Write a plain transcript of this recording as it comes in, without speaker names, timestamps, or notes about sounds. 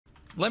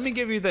let me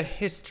give you the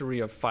history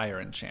of fire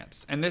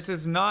enchants. And this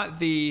is not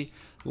the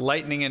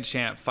lightning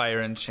enchant,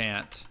 fire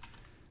enchant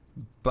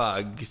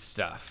bug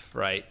stuff,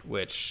 right?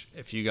 Which,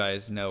 if you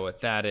guys know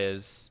what that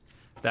is,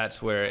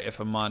 that's where if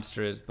a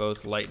monster is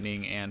both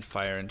lightning and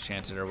fire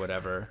enchanted or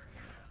whatever,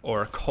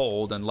 or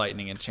cold and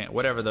lightning enchant,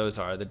 whatever those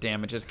are, the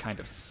damages kind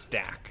of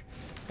stack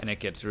and it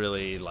gets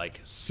really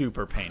like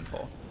super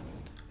painful.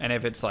 And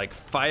if it's like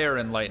fire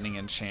and lightning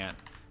enchant,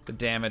 the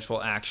damage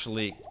will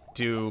actually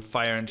do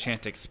fire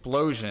enchant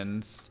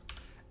explosions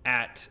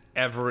at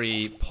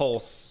every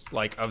pulse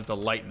like of the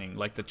lightning,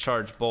 like the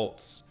charged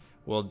bolts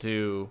will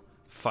do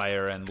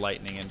fire and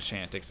lightning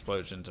enchant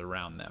explosions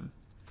around them.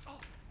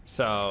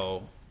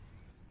 So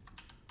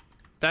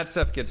that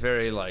stuff gets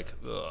very like,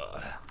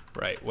 ugh,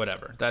 right,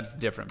 whatever. That's a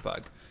different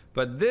bug.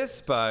 But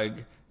this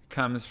bug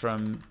comes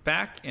from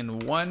back in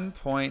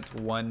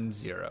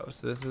 1.10.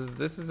 So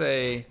this is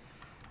a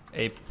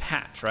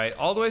patch, right?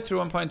 All the way through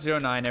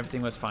 1.09,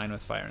 everything was fine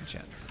with fire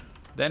enchants.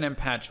 Then in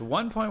patch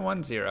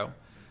 1.10,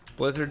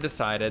 Blizzard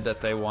decided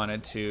that they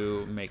wanted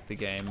to make the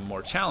game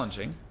more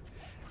challenging,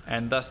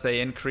 and thus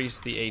they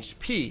increased the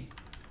HP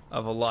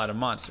of a lot of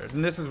monsters.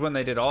 And this is when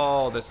they did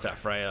all this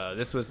stuff, right?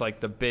 This was like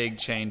the big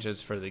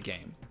changes for the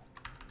game.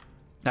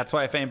 That's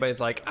why if anybody's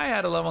like, I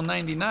had a level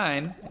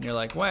 99, and you're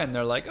like, when?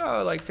 They're like,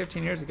 oh, like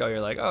 15 years ago.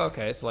 You're like, oh,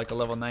 okay, so like a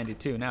level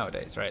 92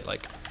 nowadays, right?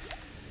 Like,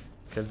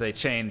 because they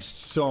changed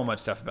so much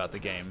stuff about the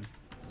game,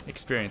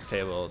 experience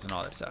tables and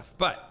all that stuff.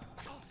 But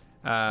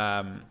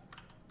yeah,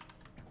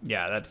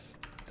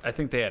 I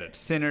think they added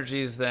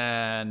synergies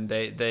then.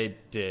 They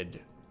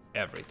did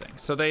everything.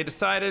 So they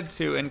decided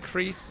to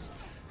increase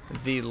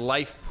the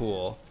life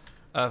pool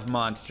of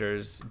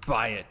monsters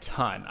by a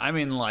ton. I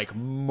mean, like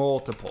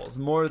multiples,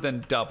 more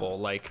than double.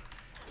 Like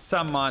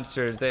some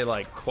monsters, they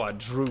like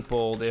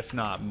quadrupled, if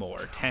not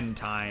more, 10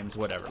 times,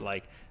 whatever.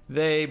 Like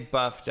they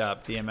buffed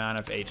up the amount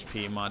of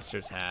HP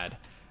monsters had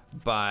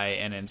by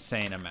an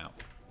insane amount.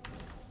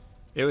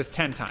 It was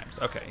 10 times.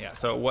 Okay, yeah,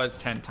 so it was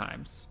 10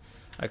 times.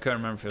 I couldn't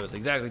remember if it was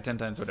exactly 10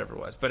 times, whatever it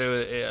was. But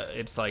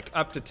it's like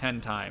up to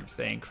 10 times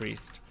they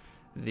increased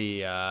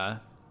the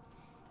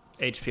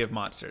HP of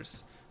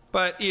monsters.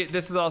 But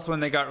this is also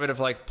when they got rid of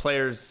like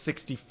players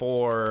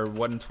 64 or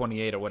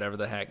 128 or whatever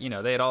the heck. You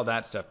know, they had all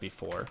that stuff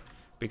before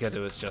because it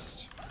was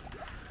just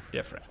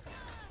different.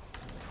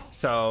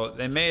 So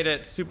they made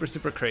it super,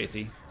 super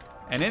crazy.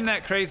 And in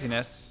that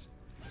craziness,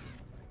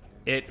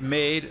 it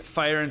made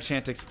fire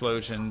enchant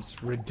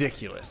explosions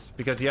ridiculous.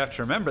 Because you have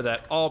to remember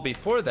that all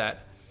before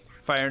that,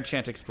 fire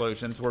enchant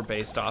explosions were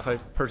based off a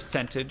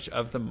percentage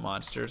of the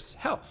monster's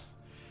health.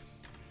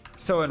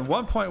 So in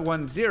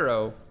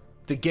 1.10,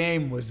 the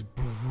game was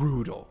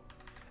brutal.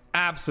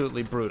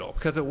 Absolutely brutal.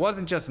 Because it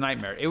wasn't just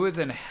Nightmare. It was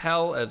in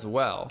Hell as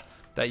well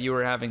that you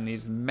were having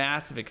these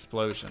massive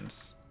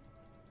explosions.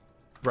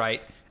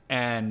 Right?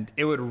 And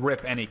it would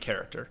rip any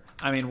character.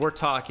 I mean, we're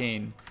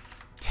talking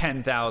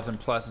 10,000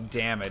 plus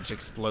damage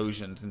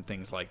explosions and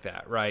things like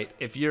that, right?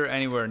 If you're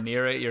anywhere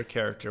near it, your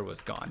character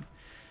was gone.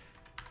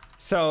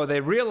 So they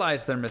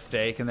realized their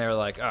mistake and they were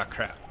like, oh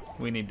crap,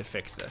 we need to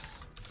fix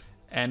this.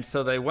 And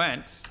so they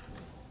went,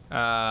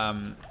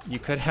 you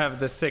could have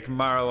the sick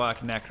Marowak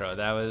Necro.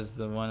 That was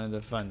one of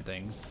the fun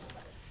things.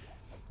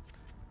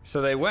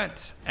 So they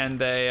went and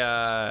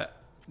they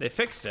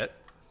fixed it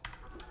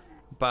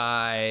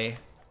by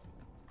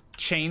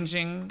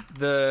changing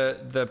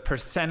the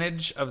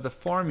percentage of the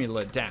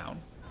formula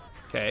down.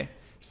 Okay,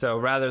 so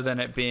rather than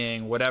it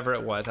being whatever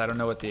it was, I don't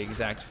know what the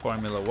exact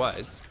formula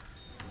was,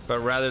 but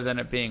rather than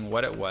it being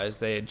what it was,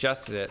 they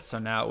adjusted it so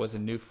now it was a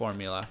new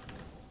formula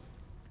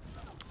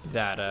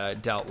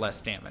that dealt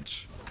less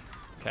damage.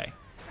 Okay,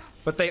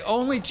 but they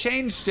only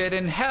changed it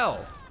in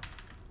Hell.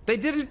 They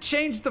didn't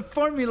change the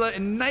formula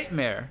in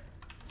Nightmare.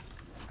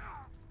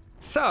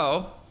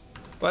 So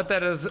what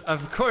that is,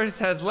 of course,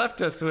 has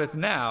left us with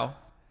now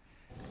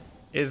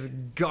is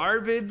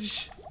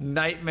garbage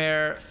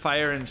Nightmare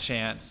fire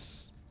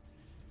enchants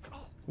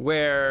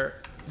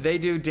where they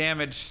do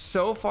damage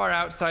so far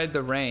outside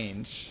the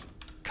range.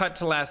 Cut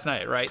to last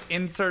night, right?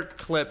 Insert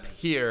clip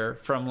here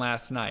from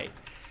last night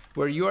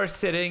where you are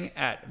sitting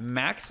at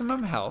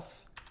maximum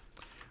health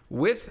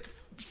with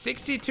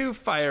 62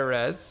 fire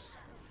res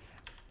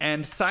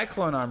and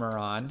cyclone armor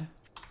on,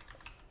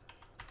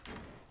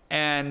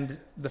 and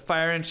the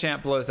fire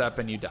enchant blows up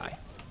and you die.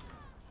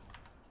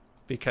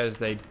 Because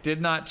they did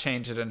not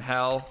change it in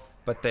Hell,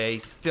 but they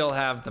still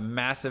have the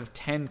massive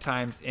 10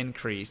 times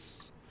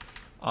increase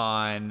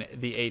on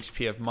the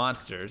HP of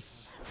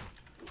monsters,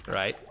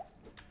 right?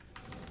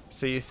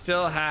 So you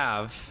still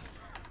have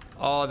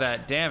all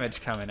that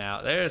damage coming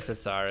out. There's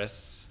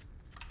Thesaurus.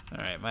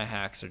 All right, my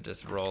hacks are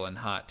just rolling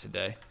hot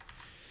today.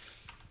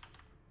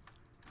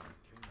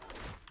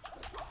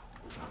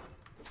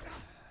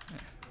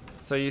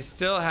 So you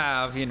still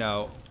have, you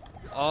know,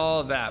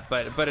 all that,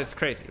 but it's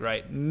crazy,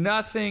 right?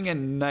 Nothing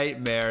in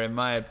Nightmare, in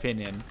my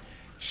opinion,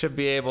 should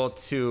be able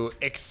to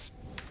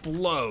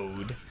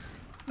explode.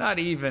 Not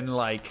even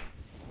like,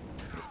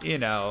 you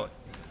know,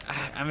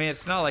 I mean,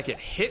 it's not like it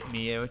hit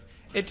me.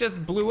 It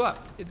just blew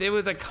up. It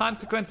was a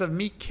consequence of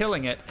me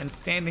killing it and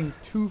standing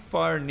too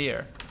far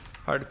near.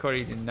 Hardcore,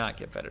 you do not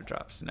get better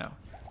drops, no.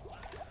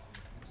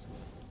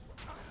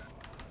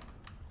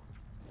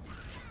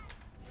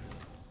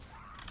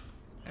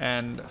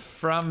 And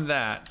from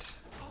that,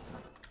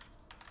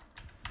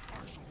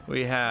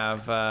 we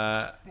have,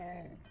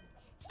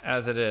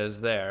 as it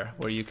is there,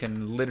 where you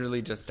can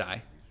literally just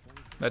die.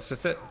 That's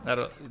just it.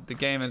 The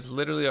game is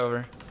literally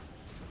over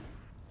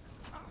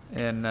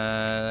in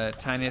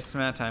tiniest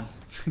amount of time.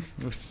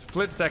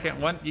 Split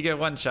second, you get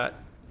one shot.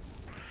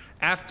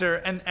 After,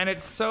 and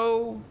it's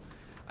so,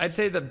 I'd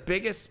say the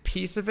biggest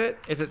piece of it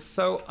is it's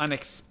so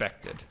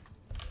unexpected,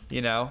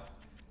 you know?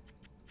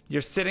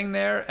 You're sitting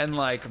there and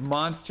like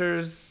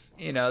monsters,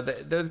 you know,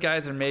 those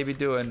guys are maybe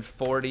doing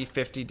 40,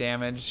 50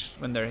 damage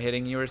when they're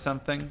hitting you or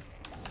something.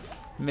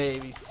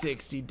 Maybe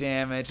 60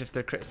 damage if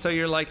they're so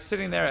you're like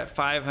sitting there at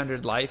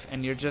 500 life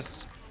and you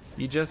just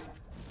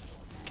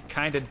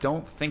kind of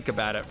don't think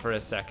about it for a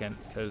second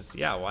because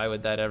yeah, why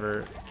would that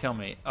ever kill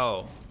me?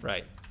 Oh,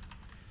 right.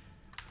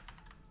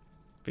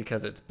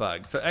 Because it's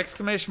bugged. So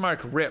exclamation mark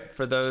RIP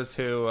for those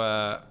who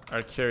are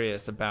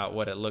curious about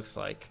what it looks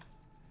like.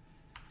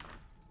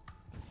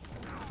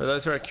 For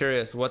those who are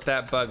curious what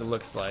that bug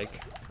looks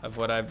like of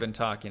what I've been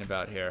talking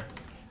about here,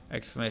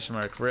 exclamation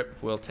mark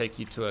RIP will take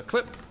you to a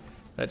clip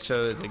that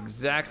shows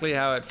exactly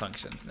how it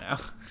functions now.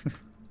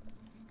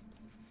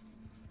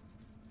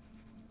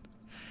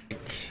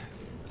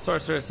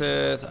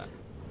 Sorceresses,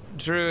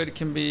 druid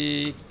can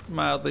be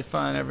mildly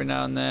fun every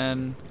now and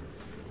then.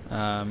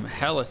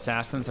 Hell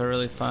assassins are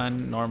really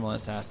fun. Normal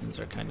assassins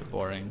are kind of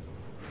boring.